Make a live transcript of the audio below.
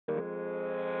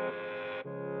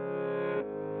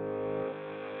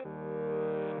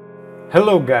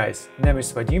Hello guys, name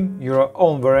is Vadim, you're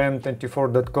on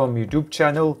vrm24.com YouTube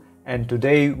channel, and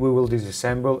today we will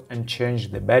disassemble and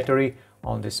change the battery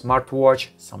on the smartwatch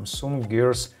Samsung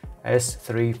Gears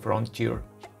S3 Frontier.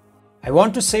 I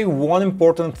want to say one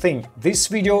important thing, this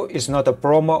video is not a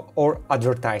promo or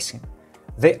advertising.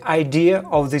 The idea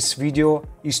of this video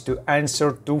is to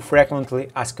answer two frequently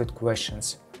asked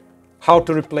questions. How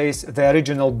to replace the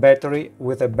original battery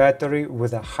with a battery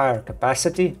with a higher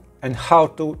capacity, and how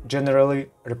to generally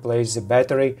replace the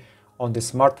battery on the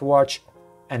smartwatch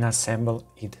and assemble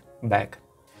it back.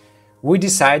 We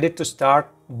decided to start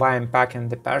by unpacking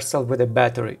the parcel with a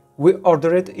battery. We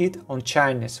ordered it on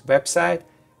Chinese website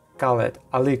called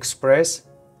AliExpress.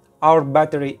 Our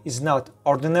battery is not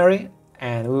ordinary,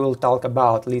 and we will talk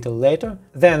about little later.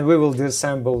 Then we will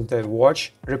disassemble the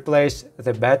watch, replace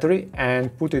the battery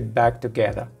and put it back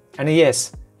together. And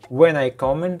yes, when I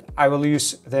comment, I will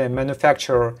use the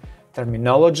manufacturer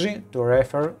terminology to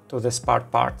refer to the spare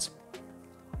parts.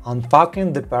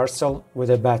 Unpacking the parcel with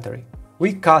a battery.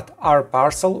 We cut our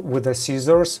parcel with the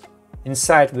scissors.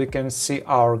 Inside we can see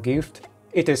our gift.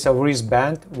 It is a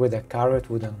wristband with a carved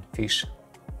wooden fish.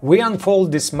 We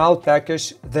unfold the small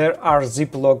package. There are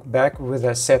Ziploc bag with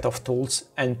a set of tools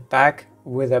and pack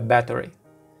with a battery.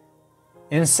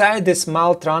 Inside the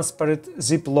small transparent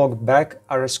Ziploc bag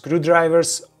are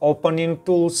screwdrivers, opening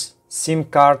tools, SIM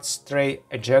card tray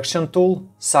ejection tool,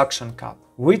 suction cup.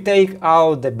 We take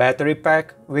out the battery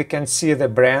pack. We can see the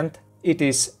brand. It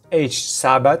is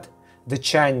Hsabat, the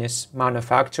Chinese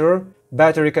manufacturer.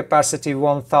 Battery capacity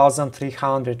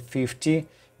 1350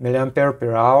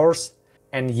 mAh.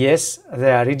 And yes,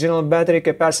 the original battery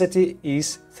capacity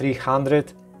is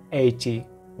 380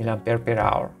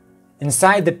 mAh.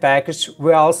 Inside the package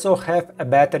we also have a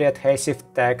battery adhesive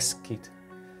tags kit.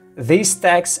 These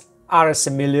tags are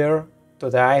similar to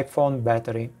the iPhone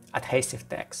battery adhesive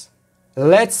tags.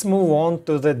 Let's move on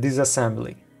to the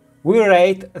disassembly. We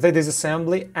rate the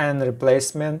disassembly and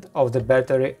replacement of the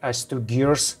battery as 2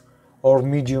 gears or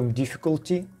medium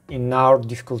difficulty in our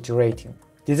difficulty rating.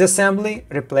 Disassembly,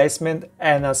 replacement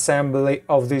and assembly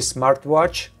of this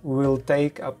smartwatch will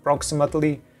take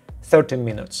approximately 30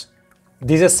 minutes.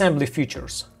 Disassembly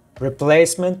features.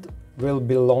 Replacement will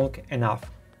be long enough.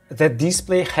 The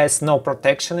display has no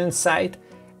protection inside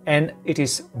and it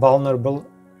is vulnerable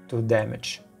to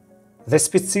damage. The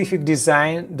specific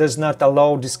design does not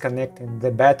allow disconnecting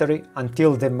the battery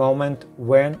until the moment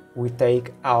when we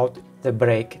take out the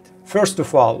bracket. First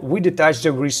of all, we detach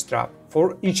the wrist strap.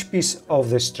 For each piece of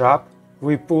the strap,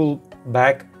 we pull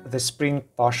back the spring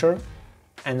pusher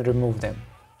and remove them.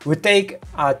 We take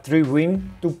a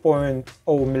 3-win 2.0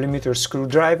 mm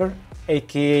screwdriver,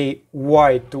 aka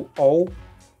Y20,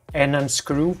 and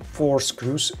unscrew 4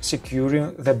 screws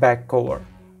securing the back cover.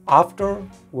 After,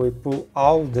 we pull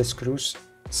out the screws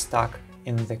stuck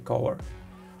in the cover.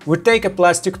 We take a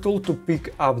plastic tool to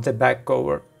pick up the back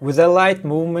cover. With the light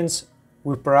movements,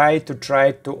 we try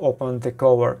to open the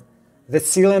cover. The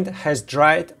sealant has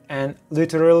dried and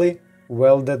literally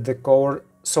welded the cover,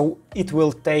 so it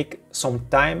will take some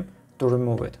time to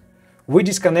remove it. We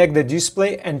disconnect the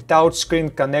display and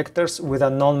touchscreen connectors with a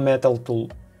non-metal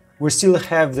tool. We still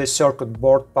have the circuit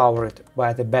board powered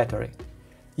by the battery.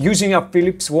 Using a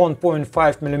Phillips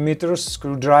 1.5 mm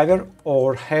screwdriver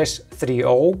or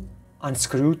 #30,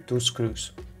 unscrew 2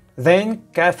 screws. Then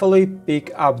carefully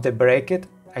pick up the bracket,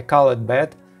 I call it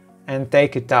bed, and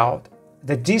take it out.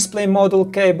 The display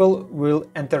module cable will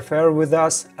interfere with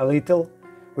us a little.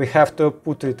 We have to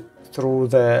put it through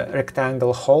the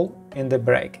rectangle hole in the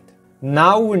bracket.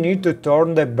 Now we need to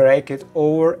turn the bracket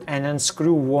over and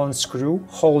unscrew one screw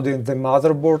holding the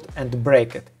motherboard and the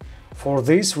bracket. For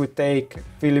this we take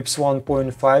Phillips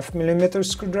 1.5 mm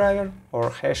screwdriver or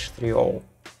 #30.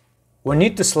 We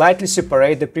need to slightly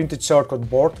separate the printed circuit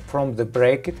board from the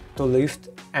bracket to lift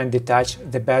and detach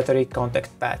the battery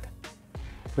contact pad.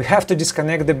 We have to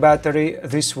disconnect the battery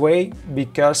this way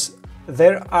because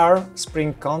there are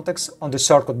spring contacts on the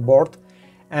circuit board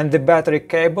and the battery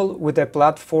cable with a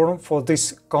platform for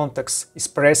these contacts is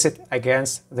pressed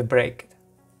against the bracket.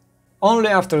 Only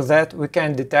after that we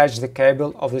can detach the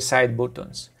cable of the side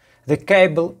buttons. The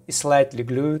cable is slightly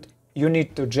glued. You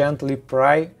need to gently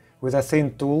pry with a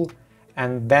thin tool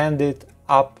and bend it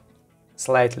up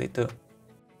slightly too.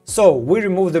 So we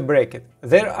remove the bracket.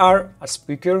 There are a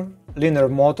speaker, linear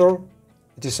motor,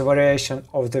 it is a variation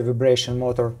of the vibration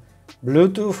motor,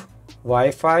 Bluetooth,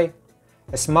 Wi-Fi,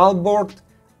 a small board,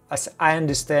 as I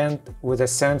understand, with a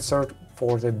sensor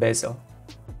for the bezel.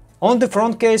 On the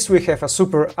front case we have a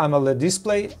Super AMOLED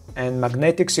display and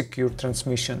magnetic secure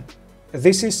transmission.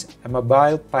 This is a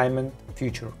mobile payment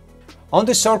feature. On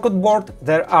the circuit board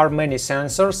there are many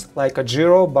sensors like a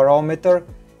gyro, barometer,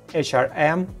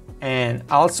 HRM, and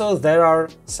also there are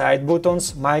side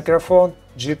buttons, microphone,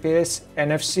 GPS,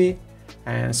 NFC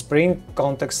and spring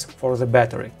contacts for the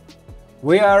battery.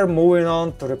 We are moving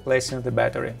on to replacing the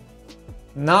battery.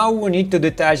 Now we need to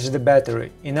detach the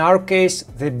battery. In our case,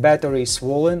 the battery is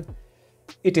swollen,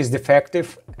 it is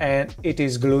defective and it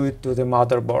is glued to the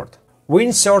motherboard. We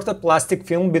insert a plastic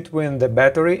film between the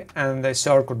battery and the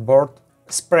circuit board,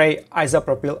 spray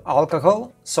isopropyl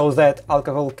alcohol so that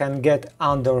alcohol can get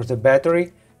under the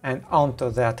battery and onto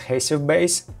the adhesive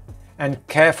base, and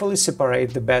carefully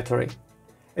separate the battery.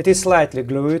 It is slightly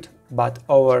glued, but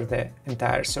over the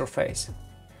entire surface.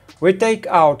 We take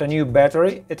out a new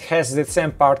battery. It has the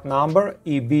same part number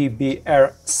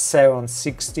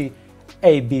EBBR760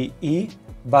 ABE,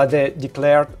 but the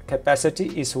declared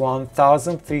capacity is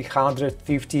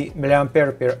 1350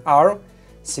 mAh,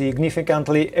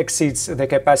 significantly exceeds the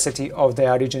capacity of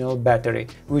the original battery,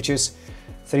 which is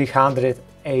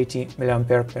 380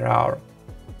 mAh.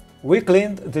 We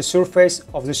cleaned the surface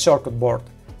of the circuit board.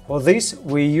 For this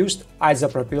we used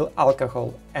isopropyl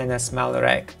alcohol and a smell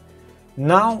rag.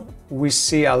 Now we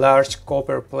see a large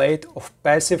copper plate of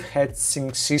passive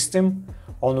heatsink system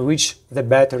on which the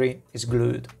battery is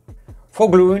glued. For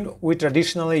gluing we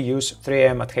traditionally use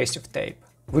 3M adhesive tape.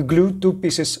 We glue two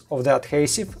pieces of the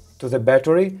adhesive to the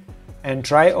battery and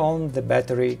try on the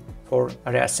battery for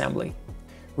reassembly.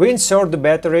 We insert the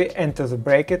battery into the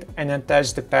bracket and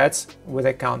attach the pads with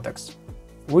the contacts.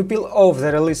 We peel off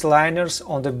the release liners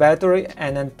on the battery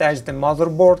and attach the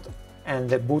motherboard and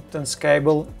the buttons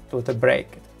cable to the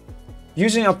bracket.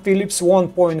 Using a Phillips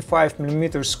 1.5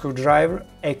 mm screwdriver,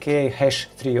 aka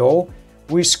 #30,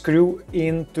 we screw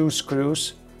in two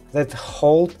screws that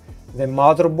hold the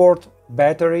motherboard,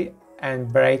 battery and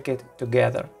bracket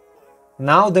together.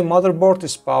 Now the motherboard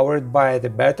is powered by the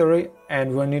battery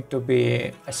and we need to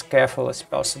be as careful as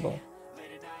possible.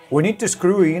 We need to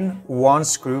screw in one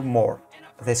screw more.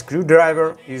 The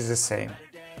screwdriver is the same.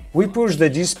 We push the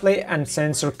display and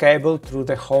sensor cable through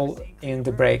the hole in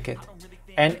the bracket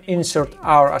and insert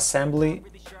our assembly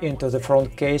into the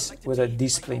front case with a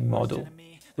display module.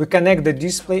 We connect the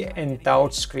display and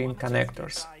touchscreen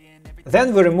connectors.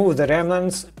 Then we remove the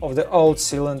remnants of the old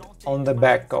sealant on the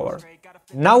back cover.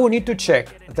 Now we need to check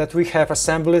that we have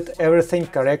assembled everything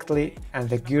correctly and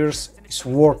the gears is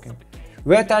working.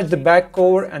 We attach the back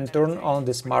cover and turn on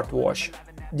the smartwatch.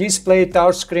 Display,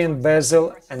 touchscreen,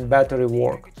 bezel and battery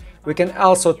work. We can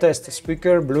also test a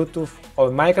speaker, Bluetooth or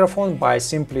microphone by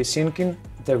simply syncing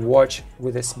the watch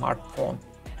with a smartphone.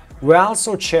 We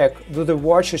also check do the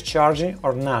watch is charging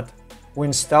or not. We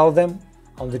install them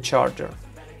on the charger.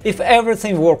 If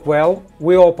everything works well,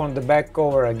 we open the back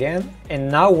cover again and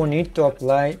now we need to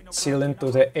apply sealant to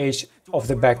the edge of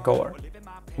the back cover.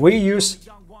 We use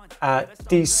a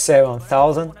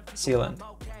T7000 sealant.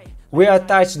 We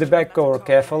attach the back cover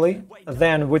carefully,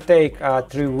 then we take a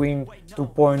 3-wing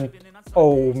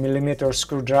 2.0 mm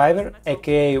screwdriver,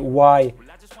 aka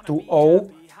Y20,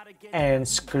 and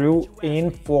screw in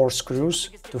 4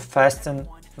 screws to fasten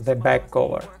the back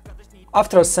cover.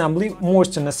 After assembly,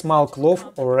 moisten a small cloth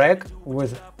or rag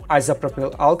with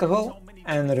isopropyl alcohol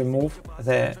and remove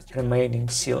the remaining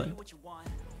sealant.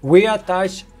 We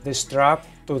attach the strap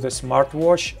to the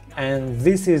smartwatch and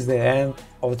this is the end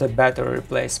of the battery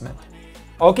replacement.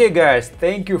 Okay guys,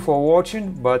 thank you for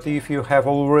watching, but if you have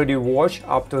already watched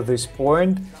up to this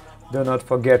point, do not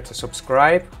forget to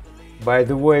subscribe. By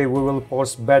the way, we will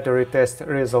post battery test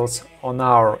results on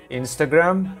our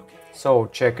Instagram, so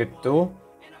check it too.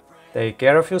 Take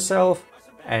care of yourself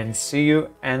and see you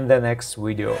in the next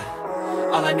video.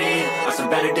 All I need are some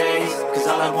better days, 'cause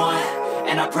all I want,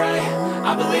 and I pray,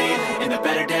 I believe in the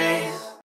better days.